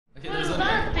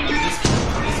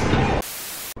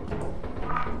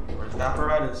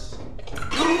Apparatus.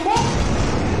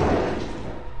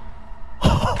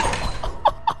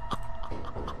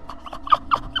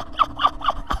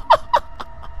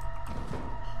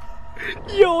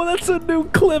 Yo, that's a new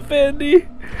clip, Andy.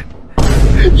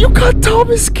 You got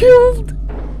Thomas killed.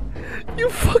 You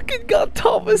fucking got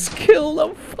Thomas killed.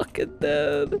 I'm fucking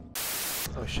dead.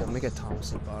 Oh shit, let me get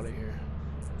Thomas up out of here.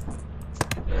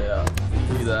 Yeah,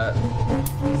 do that.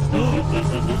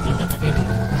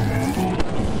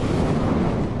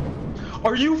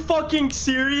 Are you fucking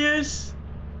serious?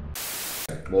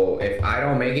 Well, if I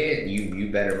don't make it,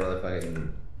 you better motherfucking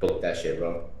book that shit,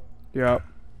 bro. Yep.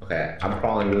 Okay, I'm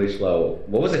crawling really slow.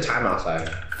 What was the time outside?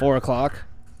 4 o'clock.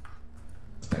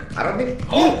 I don't think.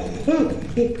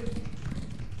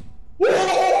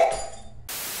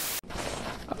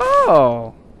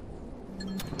 Oh.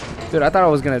 Dude, I thought I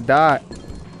was gonna die.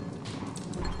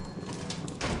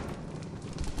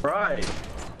 Right.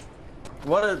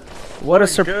 What a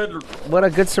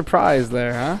good surprise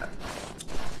there, huh?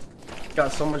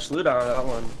 Got so much loot out of that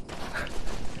one.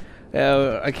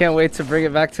 Yeah, I can't wait to bring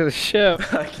it back to the ship.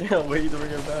 I can't wait to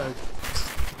bring it back.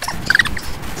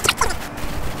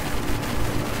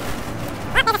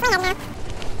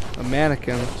 A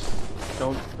mannequin.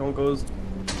 Don't go.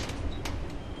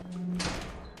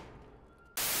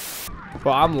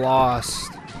 Bro, I'm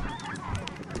lost.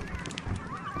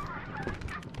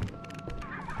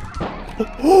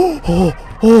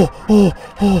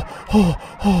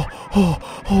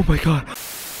 Oh my god.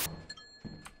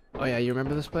 Oh yeah, you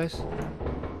remember this place?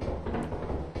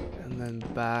 And then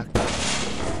back.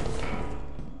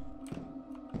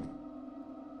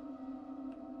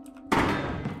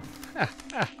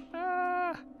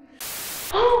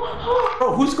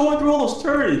 Bro, who's going through all those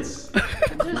turrets?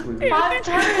 Andy,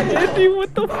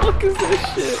 what the fuck is this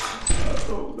shit?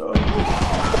 Oh no.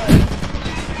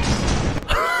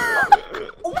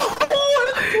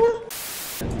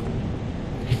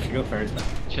 You can go first.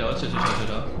 Chill.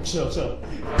 Chill.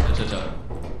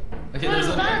 Okay, there's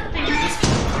a...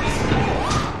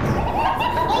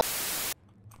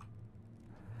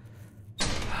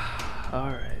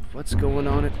 Alright, what's going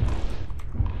on at...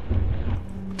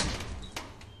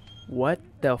 What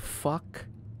the fuck?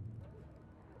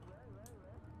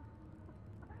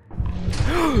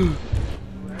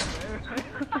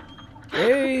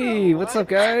 Hey, what's up,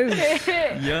 guys?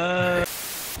 Yeah.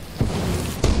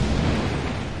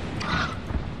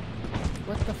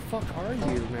 What the fuck are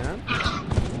you, man?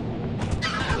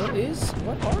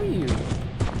 What are you?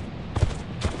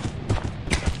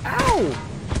 Ow!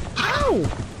 Ow!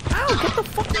 Ow! Get the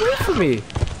fuck away from me!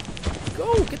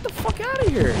 Go! Get the fuck out of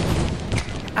here!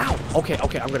 Ow! Okay,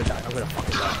 I'm gonna die. I'm gonna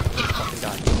fucking die. Get the fuck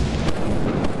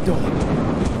away.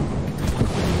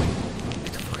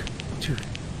 Get the fuck... Dude.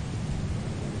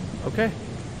 Okay.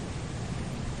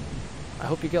 I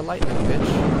hope you get lightning, bitch.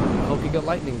 I hope you get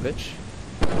lightning, bitch.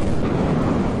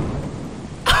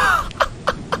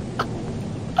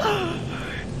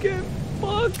 Get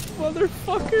fucked,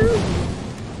 motherfucker!